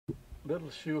little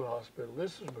shoe hospital.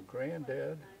 This is my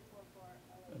granddad,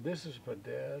 and this is my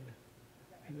dad.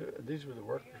 These were the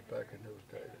workers back in those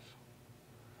days.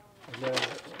 And then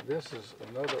this is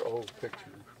another old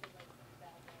picture.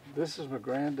 This is my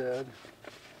granddad.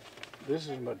 This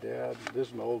is my dad. This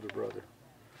is my older brother.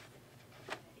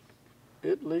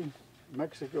 Italy,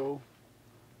 Mexico,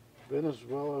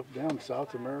 Venezuela, down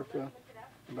South America,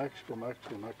 Mexico,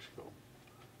 Mexico, Mexico.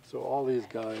 So all these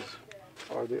guys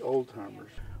are the old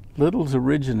timers. Little's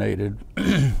originated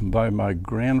by my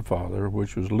grandfather,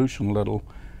 which was Lucian Little,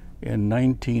 in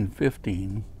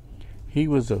 1915. He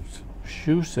was a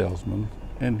shoe salesman,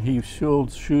 and he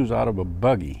sold shoes out of a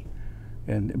buggy.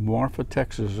 And Marfa,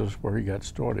 Texas is where he got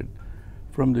started.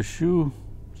 From the shoe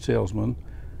salesman,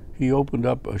 he opened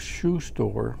up a shoe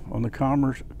store on the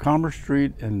Commerce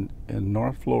Street in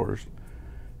North Florist.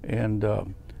 And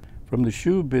from the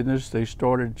shoe business, they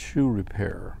started shoe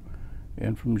repair.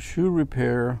 And from shoe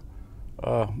repair,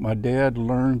 my dad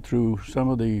learned through some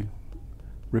of the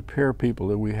repair people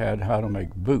that we had how to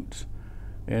make boots.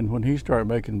 And when he started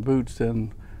making boots,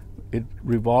 then it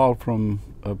revolved from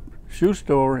a shoe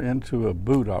store into a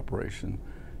boot operation.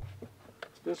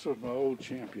 This was my old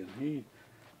champion.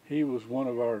 He was one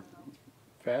of our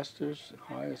fastest,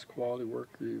 highest quality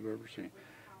worker you've ever seen.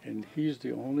 And he's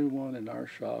the only one in our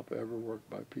shop ever worked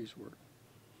by piecework,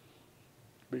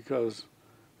 because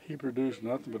he produced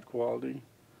nothing but quality,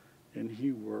 and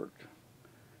he worked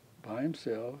by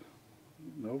himself,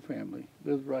 no family,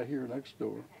 lived right here next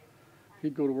door.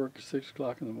 He'd go to work at 6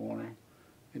 o'clock in the morning,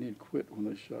 and he'd quit when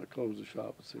they closed the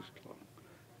shop at 6 o'clock.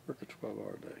 Work a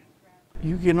 12-hour day.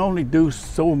 You can only do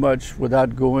so much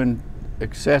without going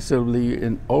excessively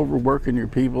and overworking your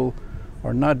people,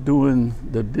 or not doing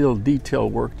the detail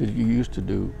work that you used to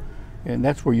do. And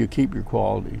that's where you keep your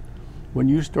quality. When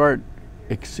you start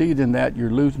exceeding that, you're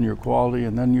losing your quality,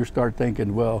 and then you start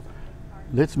thinking, well,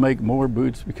 let's make more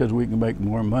boots because we can make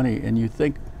more money. And you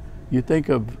think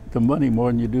of the money more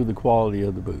than you do the quality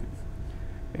of the boot.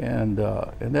 And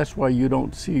that's why you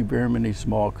don't see very many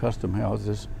small custom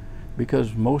houses,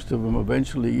 because most of them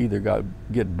eventually either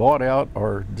get bought out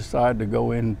or decide to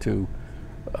go into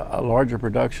a larger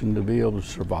production to be able to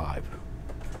survive.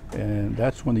 And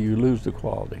that's when you lose the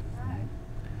quality.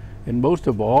 And most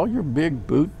of all, your big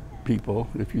boot people,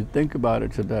 if you think about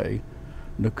it today,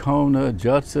 Nakona,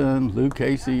 Judson, Lou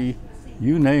Casey,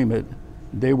 you name it,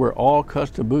 they were all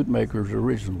custom boot makers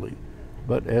originally.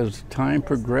 But as time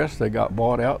progressed, they got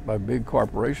bought out by big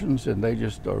corporations, and they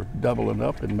just are doubling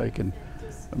up and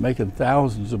making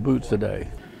thousands of boots a day.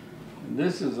 And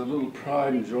this is a little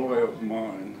pride and joy of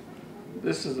mine.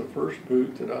 This is the first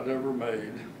boot that I'd ever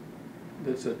made.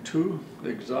 It's a 2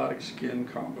 exotic skin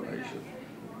combination.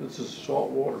 This is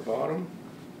saltwater bottom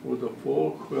with a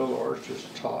full quill arches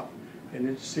top, and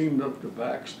it's seamed up the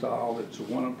back style. It's a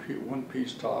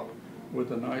one-piece top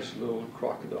with a nice little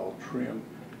crocodile trim,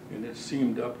 and it's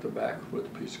seamed up the back with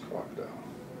a piece of crocodile.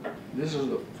 This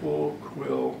is a full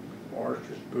quill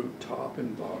arches boot, top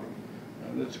and bottom,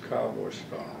 and it's a cowboy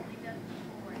style.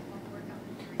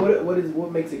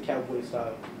 What makes it cowboy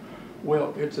style?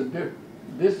 Well, it's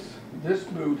this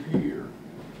boot here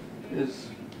is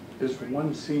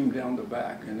one seam down the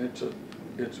back, and it's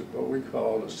what we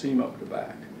call a seam up the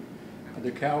back.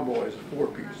 The cowboy is a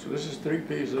 4-piece, so this is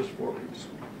 3-piece, this is 4-piece,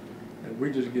 and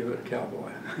we just give it a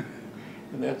cowboy,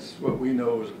 and that's what we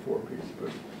know as a 4-piece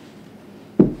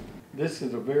boot. This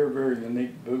is a very, very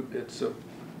unique boot. It's a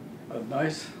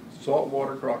nice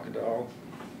saltwater crocodile,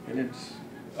 and it's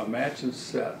a matching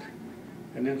set,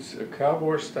 and it's a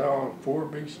cowboy style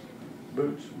 4-piece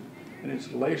boots, and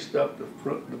it's laced up the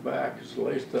front and the back. It's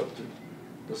laced up to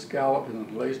the scallop and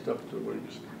it's laced up to the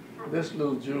wings. This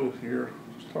little jewel here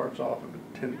starts off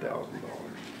at $10,000.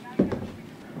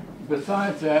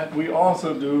 Besides that, we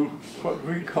also do what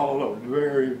we call a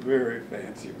very, very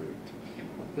fancy boot.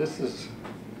 This is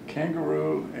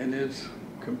kangaroo, and it's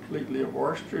completely of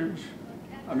ostrich.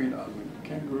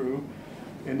 Kangaroo,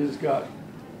 and it's got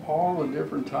all the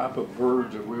different type of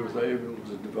birds that we was able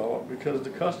to develop, because the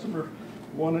customer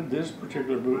wanted this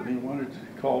particular boot, and he wanted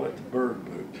to call it the bird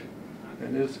boot.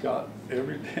 And it's got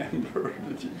every damn bird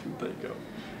that you can think of.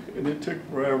 And it took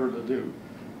forever to do.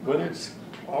 But it's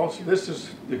also, this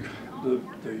is the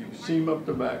seam up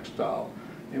the back style.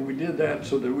 And we did that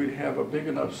so that we'd have a big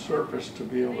enough surface to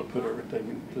be able to put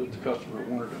everything that the customer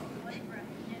wanted on it.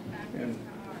 And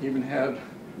even had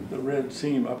the red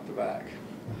seam up the back.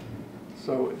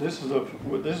 So this is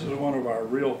one of our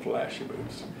real flashy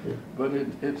boots, but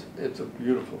it's a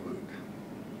beautiful boot.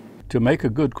 To make a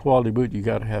good quality boot, you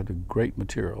got to have the great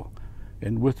material,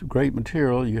 and with great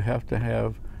material, you have to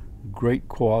have great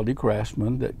quality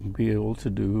craftsman that can be able to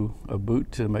do a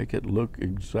boot to make it look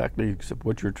exactly except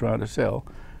what you're trying to sell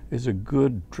is a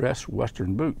good dress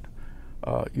Western boot.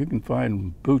 You can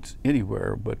find boots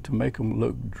anywhere, but to make them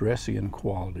look dressy and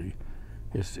quality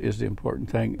is the important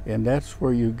thing. And that's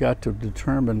where you got to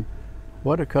determine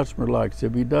what a customer likes.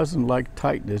 If he doesn't like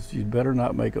tightness, you better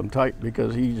not make them tight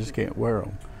because he just can't wear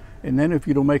them. And then if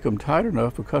you don't make them tight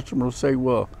enough, a customer will say,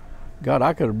 well, God,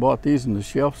 I could have bought these in the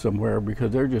shelf somewhere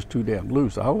because they're just too damn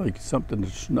loose. I like something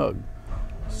that's snug.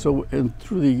 So and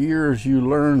through the years, you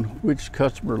learn which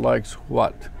customer likes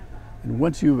what. And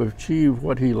once you've achieved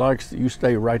what he likes, you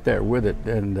stay right there with it,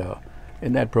 and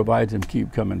that provides him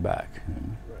keep coming back.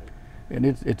 And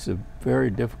it's a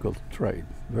very difficult trade,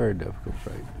 very difficult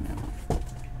trade.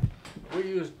 We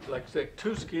used, like I said,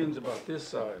 2 skins about this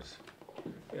size.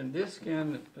 And this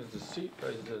skin is the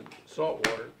salt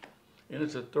water, and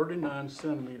it's a 39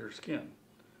 centimeter skin.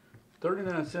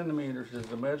 39 centimeters is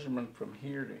the measurement from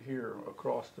here to here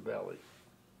across the belly.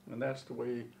 And that's the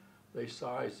way they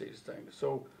size these things.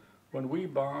 So when we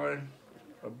buy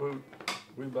a boot,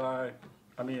 a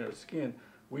skin,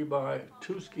 we buy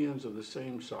 2 skins of the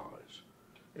same size.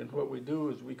 And what we do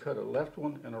is we cut a left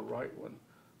one and a right one.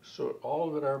 So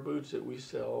all of our boots that we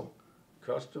sell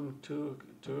custom to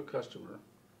a customer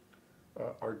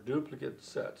are duplicate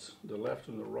sets. The left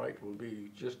and the right will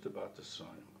be just about the same.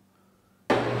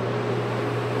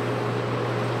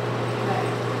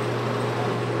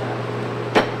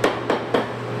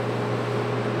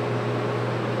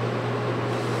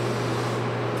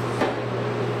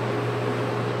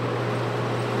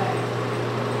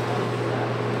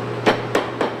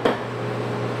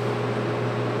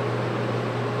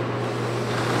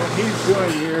 He's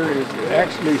doing here is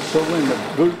actually sewing the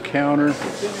boot counter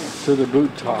to the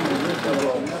boot top. A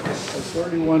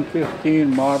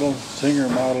 3115 model, Singer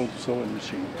model sewing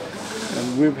machine.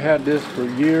 And we've had this for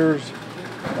years.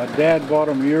 My dad bought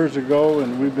them years ago,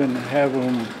 and we've been having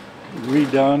them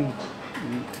redone,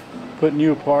 put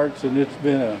new parts, and it's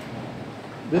been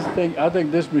I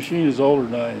think this machine is older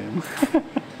than I am.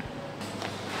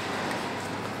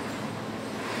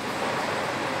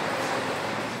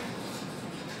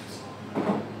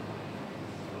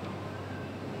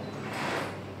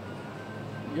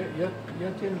 Ya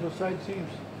tienes los side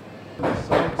seams. The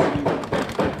side seam to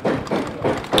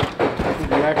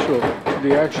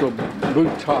the actual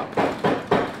boot top,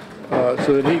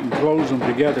 so that he can close them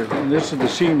together. And this is the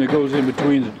seam that goes in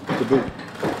between the boot.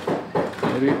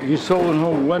 And he's sewing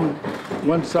home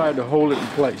one side to hold it in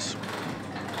place.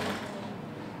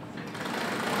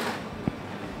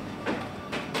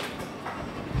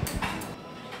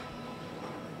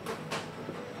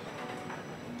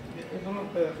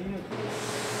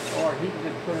 Or he can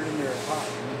just put it in there hot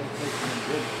and it'll take some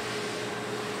good.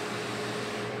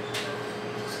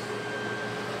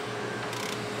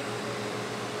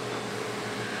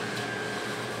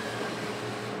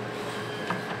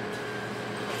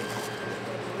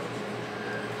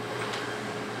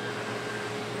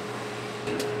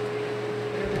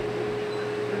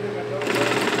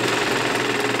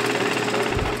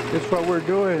 This what we're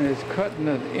doing is cutting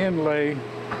an inlay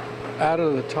out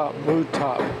of the top boot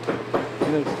top.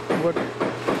 And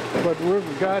what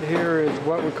we've got here is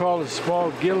what we call a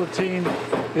small guillotine.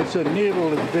 It's a needle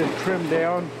that's been trimmed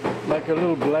down like a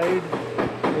little blade,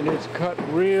 and it's cut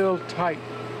real tight.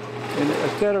 And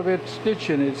instead of it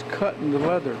stitching, it's cutting the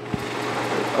leather.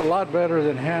 A lot better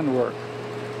than handwork.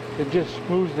 It just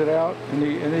smooths it out, and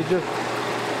he just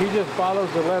follows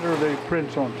the letter that he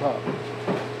prints on top.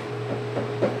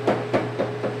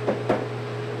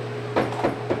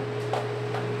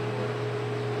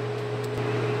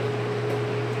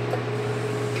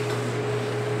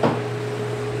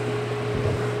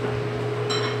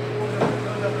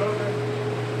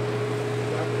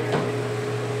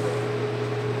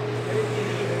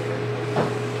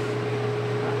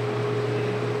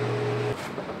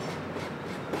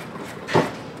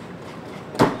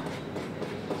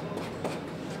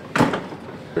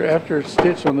 After it's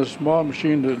stitched on the small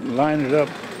machine to line it up,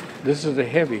 this is a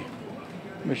heavy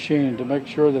machine to make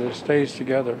sure that it stays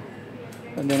together.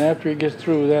 And then after he gets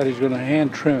through with that, he's going to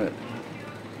hand trim it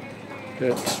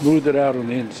to smooth it out on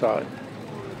the inside.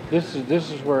 This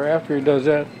is where after he does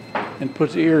that and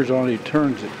puts ears on it, he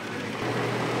turns it.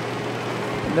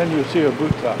 And then you'll see a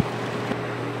boot top.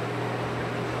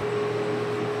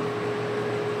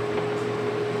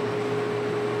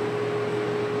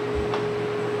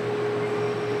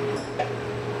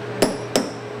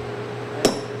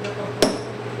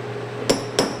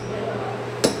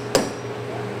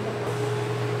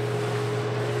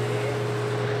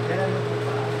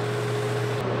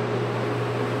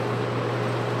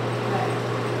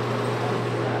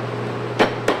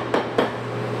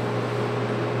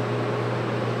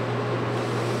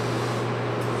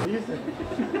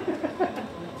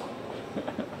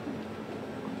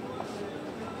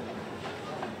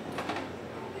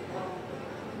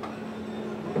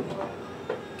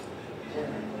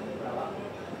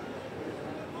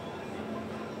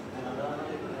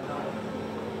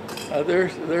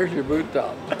 There's your boot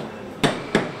top.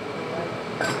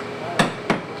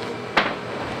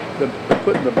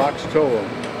 Putting the box toe on.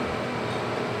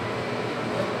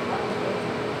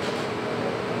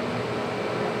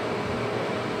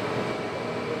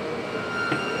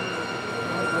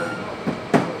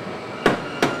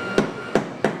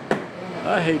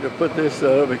 I hate to put this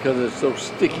up because it's so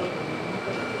sticky.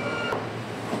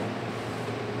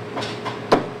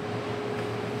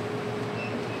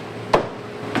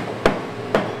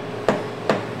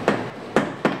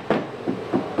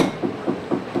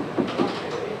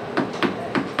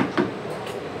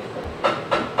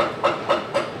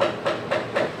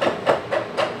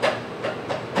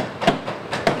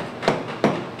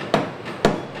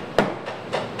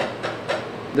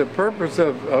 The purpose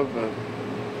of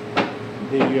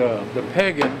the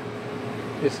pegging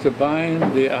is to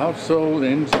bind the outsole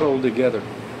and insole together.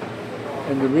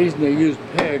 And the reason they use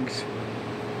pegs,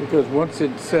 because once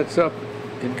it sets up,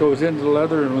 it goes into the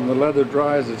leather, and when the leather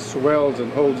dries, it swells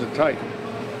and holds it tight.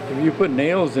 If you put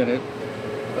nails in it,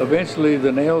 eventually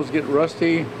the nails get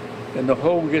rusty and the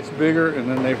hole gets bigger and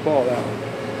then they fall out.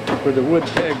 But the wood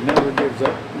peg never gives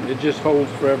up. It just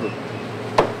holds forever.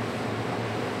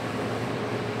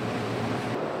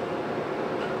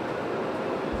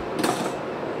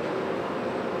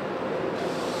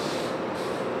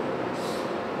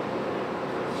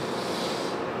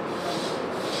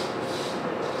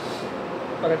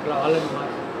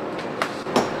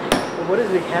 What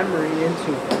is it hammering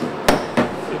into?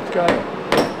 It's got a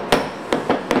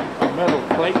metal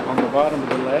plate on the bottom of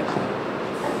the latch.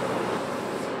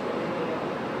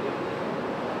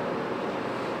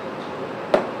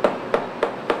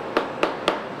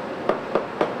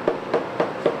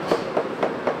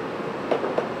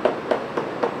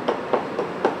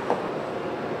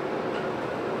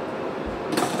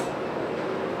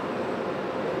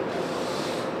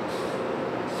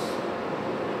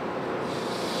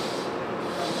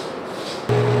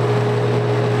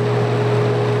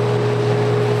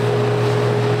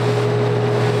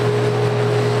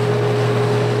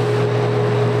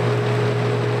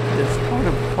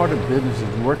 Part of business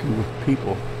is working with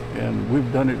people, and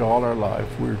we've done it all our life.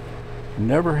 We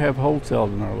never have wholesale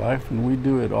in our life, and we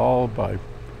do it all by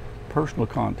personal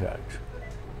contact.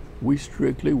 We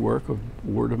strictly work of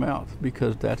word of mouth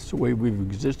because that's the way we've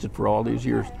existed for all these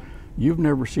years. You've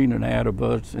never seen an ad of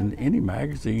us in any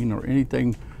magazine or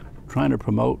anything trying to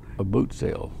promote a boot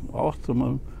sale. All of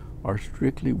them are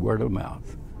strictly word of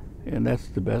mouth, and that's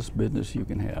the best business you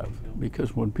can have,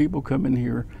 because when people come in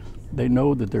here, they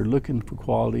know that they're looking for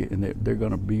quality and they're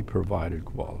going to be provided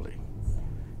quality.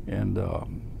 And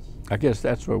I guess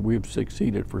that's why we've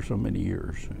succeeded for so many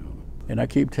years. And I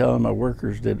keep telling my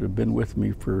workers that have been with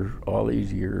me for all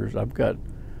these years. I've got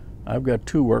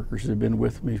 2 workers that have been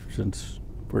with me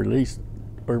for at least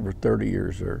over 30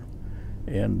 years there.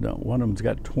 And one of them's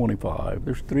got 25.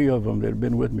 There's 3 of them that have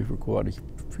been with me for quite a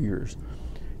few years.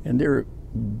 And they're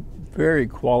very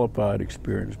qualified,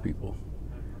 experienced people.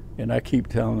 And I keep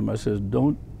telling them, I says,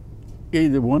 don't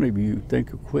either one of you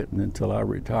think of quitting until I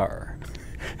retire.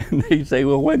 And they say,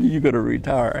 well, when are you going to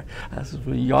retire? I says,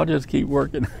 well, y'all just keep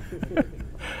working.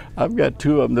 I've got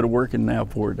 2 of them that are working now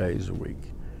 4 days a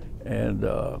week. And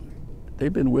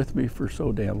they've been with me for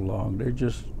so damn long.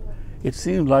 It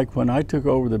seems like when I took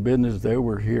over the business, they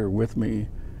were here with me,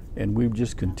 and we've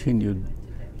just continued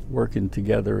working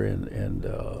together, and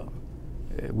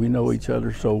we know each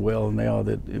other so well now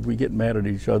that if we get mad at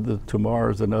each other,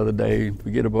 tomorrow's another day.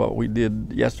 Forget about what we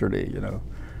did yesterday, you know.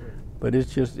 But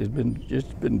it's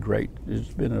been great.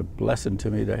 It's been a blessing to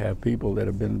me to have people that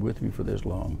have been with me for this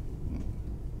long.